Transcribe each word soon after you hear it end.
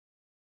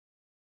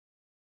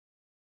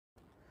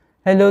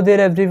Hello there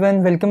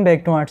everyone, welcome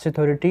back to Arts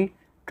Authority.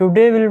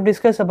 Today we will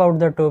discuss about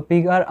the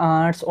topic Are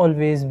ants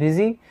always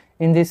busy?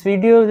 In this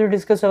video we will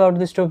discuss about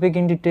this topic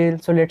in detail,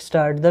 so let's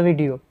start the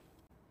video.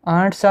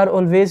 Ants are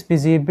always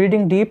busy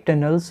building deep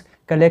tunnels,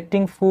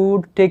 collecting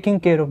food, taking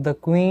care of the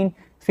queen,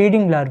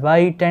 feeding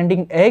larvae,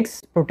 tending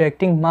eggs,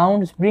 protecting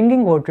mounds,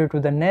 bringing water to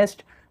the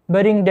nest,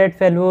 burying dead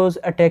fellows,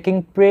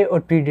 attacking prey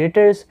or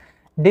predators,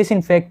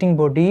 disinfecting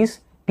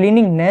bodies,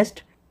 cleaning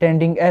nest,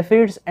 tending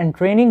aphids and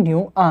training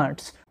new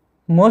ants.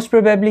 Most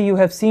probably you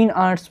have seen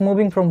ants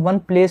moving from one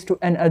place to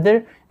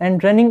another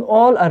and running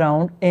all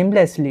around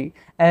aimlessly,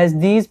 as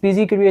these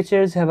busy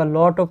creatures have a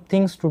lot of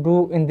things to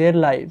do in their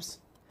lives.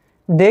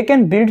 They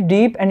can build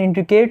deep and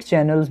intricate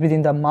channels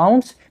within the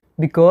mounds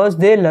because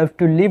they love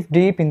to live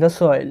deep in the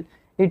soil.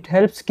 It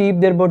helps keep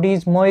their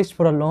bodies moist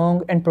for a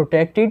long and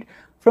protected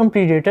from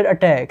predator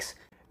attacks.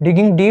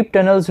 Digging deep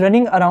tunnels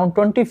running around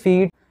 20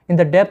 feet in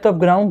the depth of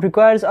ground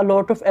requires a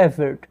lot of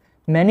effort.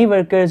 Many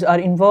workers are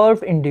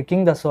involved in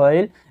digging the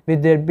soil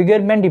with their bigger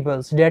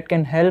mandibles that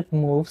can help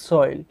move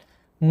soil.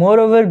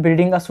 Moreover,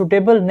 building a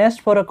suitable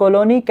nest for a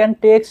colony can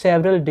take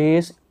several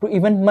days to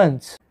even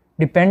months,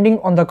 depending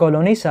on the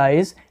colony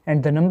size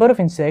and the number of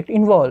insects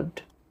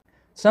involved.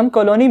 Some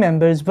colony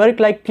members work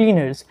like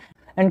cleaners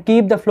and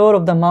keep the floor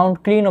of the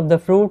mound clean of the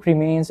fruit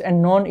remains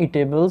and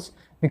non-eatables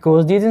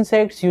because these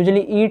insects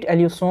usually eat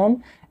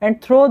alliosome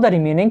and throw the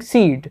remaining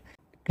seed.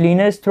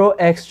 Cleaners throw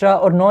extra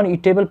or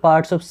non-eatable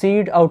parts of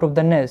seed out of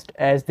the nest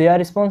as they are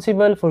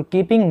responsible for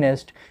keeping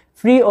nest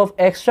free of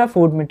extra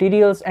food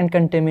materials and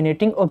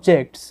contaminating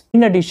objects.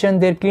 In addition,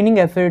 their cleaning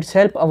efforts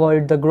help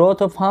avoid the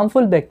growth of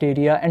harmful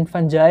bacteria and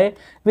fungi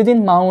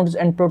within mounds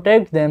and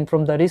protect them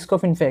from the risk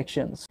of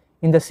infections.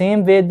 In the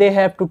same way, they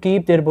have to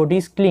keep their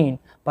bodies clean,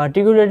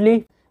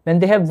 particularly when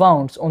they have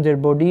wounds on their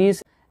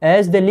bodies,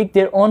 as they lick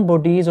their own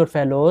bodies or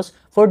fellows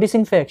for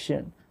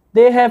disinfection.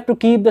 They have to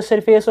keep the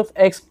surface of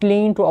eggs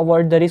clean to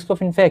avoid the risk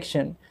of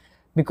infection,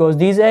 because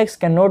these eggs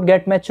cannot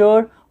get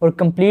mature or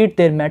complete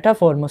their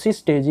metamorphosis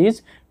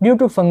stages due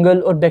to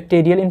fungal or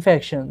bacterial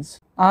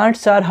infections.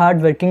 Ants are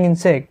hardworking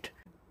insects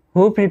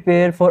who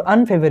prepare for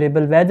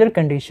unfavorable weather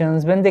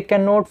conditions when they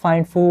cannot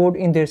find food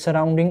in their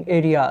surrounding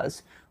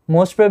areas.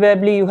 Most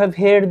probably you have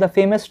heard the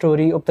famous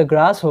story of the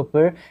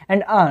grasshopper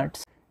and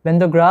ants. When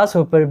the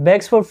grasshopper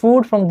begs for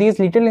food from these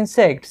little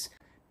insects,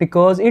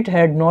 because it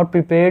had not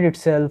prepared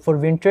itself for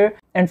winter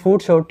and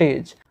food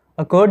shortage.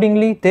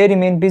 Accordingly, they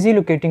remain busy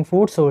locating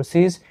food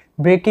sources,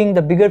 breaking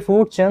the bigger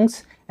food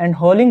chunks and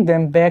hauling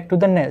them back to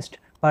the nest,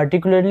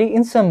 particularly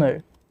in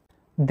summer.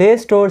 They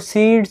store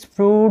seeds,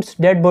 fruits,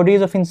 dead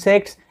bodies of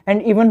insects,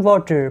 and even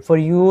water for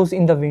use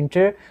in the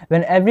winter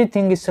when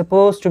everything is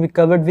supposed to be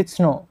covered with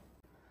snow.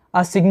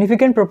 A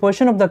significant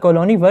proportion of the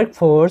colony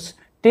workforce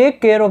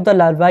take care of the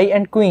larvae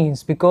and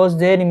queens because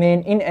they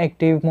remain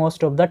inactive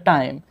most of the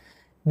time.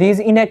 These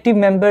inactive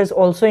members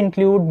also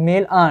include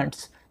male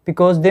ants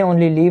because they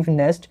only leave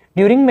nest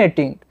during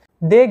mating.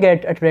 They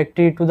get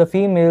attracted to the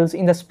females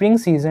in the spring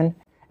season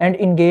and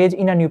engage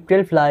in a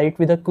nuptial flight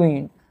with the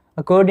queen.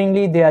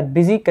 Accordingly, they are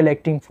busy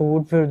collecting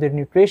food for their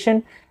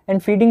nutrition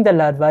and feeding the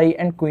larvae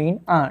and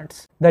queen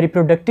ants. The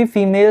reproductive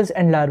females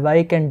and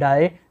larvae can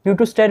die due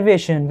to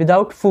starvation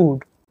without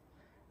food.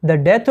 The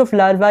death of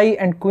larvae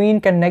and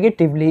queen can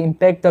negatively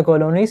impact the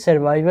colony's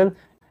survival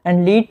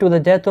and lead to the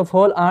death of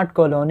whole ant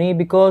colony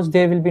because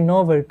there will be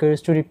no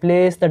workers to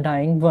replace the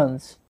dying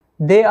ones.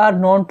 They are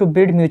known to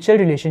build mutual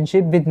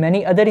relationship with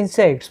many other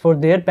insects for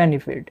their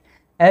benefit.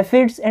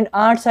 Aphids and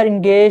ants are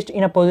engaged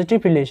in a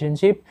positive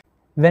relationship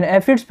when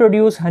aphids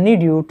produce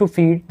honeydew to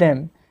feed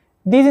them.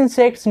 These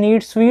insects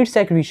need sweet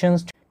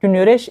secretions to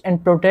nourish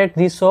and protect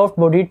these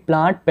soft-bodied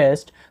plant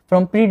pests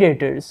from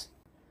predators.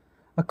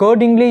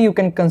 Accordingly, you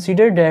can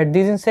consider that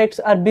these insects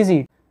are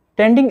busy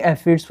tending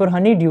aphids for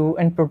honeydew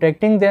and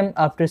protecting them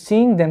after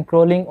seeing them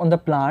crawling on the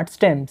plant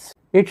stems.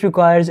 It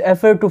requires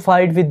effort to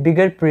fight with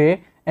bigger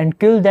prey and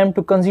kill them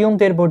to consume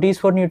their bodies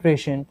for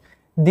nutrition.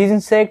 These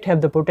insects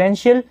have the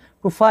potential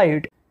to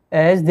fight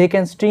as they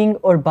can sting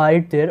or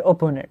bite their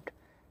opponent.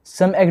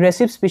 Some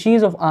aggressive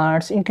species of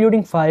ants,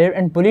 including fire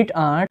and bullet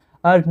ants,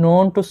 are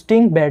known to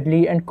sting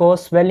badly and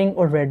cause swelling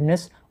or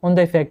redness on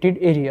the affected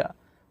area.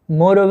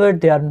 Moreover,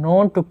 they are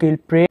known to kill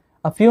prey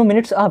a few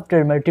minutes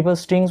after multiple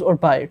stings or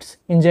bites,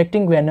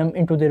 injecting venom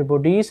into their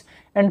bodies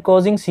and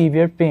causing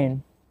severe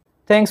pain.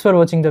 Thanks for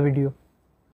watching the video.